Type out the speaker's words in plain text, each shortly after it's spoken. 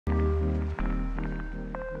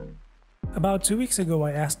About 2 weeks ago,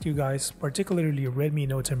 I asked you guys, particularly Redmi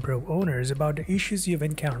Note 10 Pro owners, about the issues you've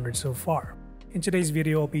encountered so far. In today's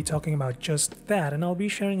video, I'll be talking about just that, and I'll be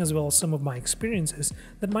sharing as well some of my experiences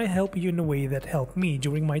that might help you in a way that helped me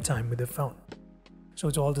during my time with the phone. So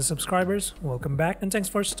to all the subscribers, welcome back and thanks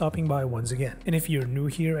for stopping by once again. And if you're new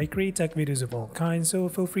here, I create tech videos of all kinds, so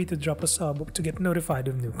feel free to drop a sub to get notified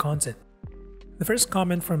of new content. The first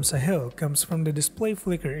comment from Sahil comes from the display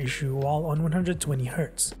flicker issue while on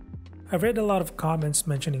 120Hz. I've read a lot of comments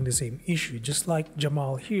mentioning the same issue, just like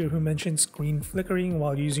Jamal here who mentioned screen flickering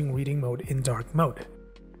while using reading mode in dark mode.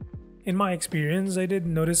 In my experience, I did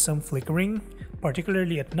notice some flickering,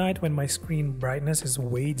 particularly at night when my screen brightness is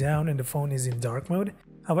way down and the phone is in dark mode.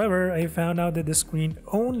 However, I found out that the screen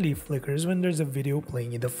only flickers when there's a video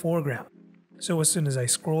playing in the foreground. So as soon as I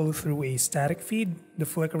scroll through a static feed, the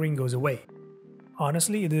flickering goes away.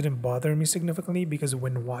 Honestly, it didn't bother me significantly because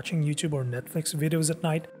when watching YouTube or Netflix videos at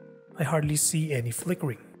night, I hardly see any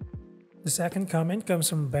flickering. The second comment comes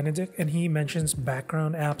from Benedict and he mentions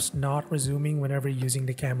background apps not resuming whenever using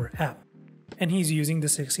the camera app. And he's using the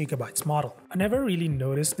 6GB model. I never really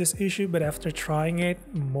noticed this issue, but after trying it,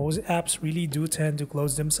 most apps really do tend to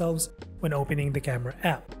close themselves when opening the camera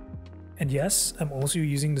app. And yes, I'm also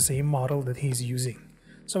using the same model that he's using.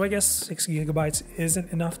 So I guess 6GB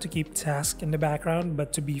isn't enough to keep tasks in the background,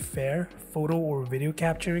 but to be fair, photo or video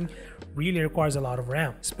capturing really requires a lot of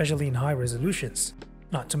RAM, especially in high resolutions.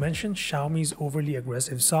 Not to mention Xiaomi's overly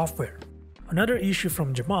aggressive software. Another issue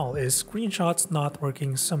from Jamal is screenshots not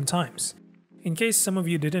working sometimes. In case some of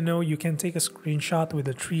you didn't know, you can take a screenshot with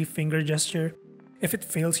a 3-finger gesture. If it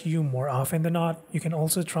fails you more often than not, you can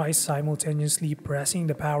also try simultaneously pressing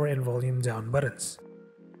the power and volume down buttons.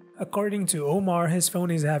 According to Omar, his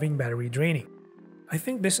phone is having battery draining. I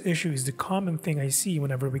think this issue is the common thing I see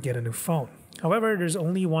whenever we get a new phone. However, there's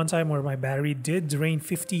only one time where my battery did drain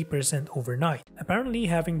 50% overnight. Apparently,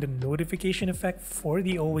 having the notification effect for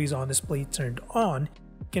the always on display turned on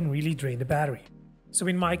can really drain the battery. So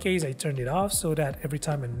in my case, I turned it off so that every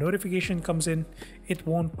time a notification comes in, it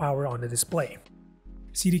won't power on the display.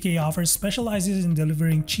 CDK Offers specializes in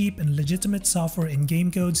delivering cheap and legitimate software and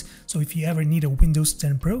game codes, so if you ever need a Windows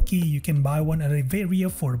 10 Pro key, you can buy one at a very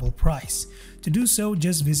affordable price. To do so,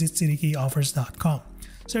 just visit cdkoffers.com.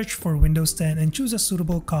 Search for Windows 10 and choose a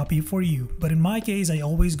suitable copy for you, but in my case, I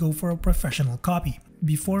always go for a professional copy.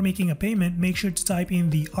 Before making a payment, make sure to type in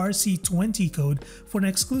the RC20 code for an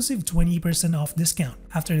exclusive 20% off discount.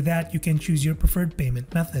 After that, you can choose your preferred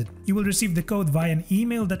payment method. You will receive the code via an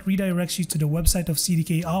email that redirects you to the website of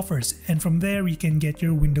CDK Offers, and from there you can get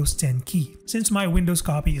your Windows 10 key. Since my Windows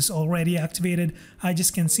copy is already activated, I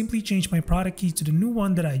just can simply change my product key to the new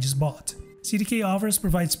one that I just bought. CDK Offers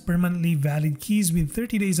provides permanently valid keys with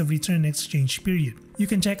 30 days of return and exchange period. You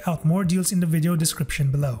can check out more deals in the video description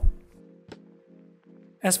below.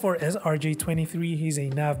 As for SRJ23, he's a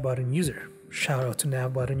nav button user. Shout out to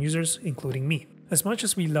nav button users, including me. As much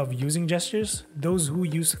as we love using gestures, those who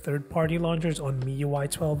use third-party launchers on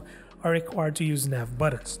MIUI 12 are required to use nav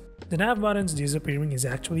buttons. The nav buttons disappearing is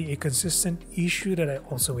actually a consistent issue that I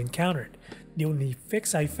also encountered. The only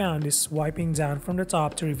fix I found is swiping down from the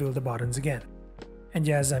top to reveal the buttons again. And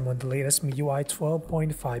yes, I'm on the latest MIUI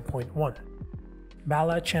 12.5.1.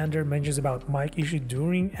 Bala Chander mentions about mic issue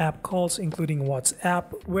during app calls including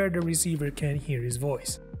WhatsApp where the receiver can't hear his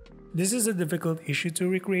voice. This is a difficult issue to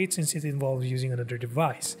recreate since it involves using another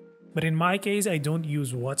device. But in my case, I don't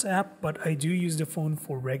use WhatsApp, but I do use the phone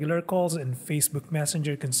for regular calls and Facebook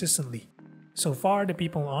Messenger consistently. So far, the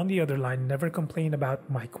people on the other line never complain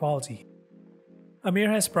about mic quality.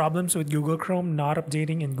 Amir has problems with Google Chrome not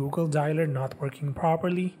updating and Google Dialer not working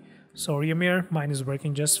properly. Sorry Amir, mine is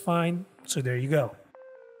working just fine, so there you go.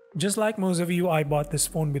 Just like most of you, I bought this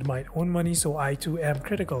phone with my own money, so I too am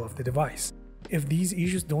critical of the device. If these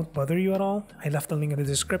issues don't bother you at all, I left a link in the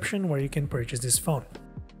description where you can purchase this phone.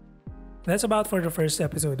 That's about for the first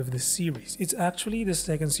episode of this series. It's actually the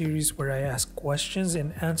second series where I ask questions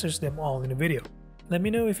and answers them all in a video. Let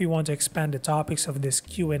me know if you want to expand the topics of this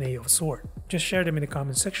Q&A of sort. Just share them in the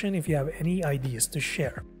comment section if you have any ideas to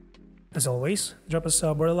share. As always, drop a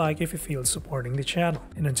sub or a like if you feel supporting the channel.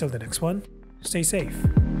 And until the next one, stay safe.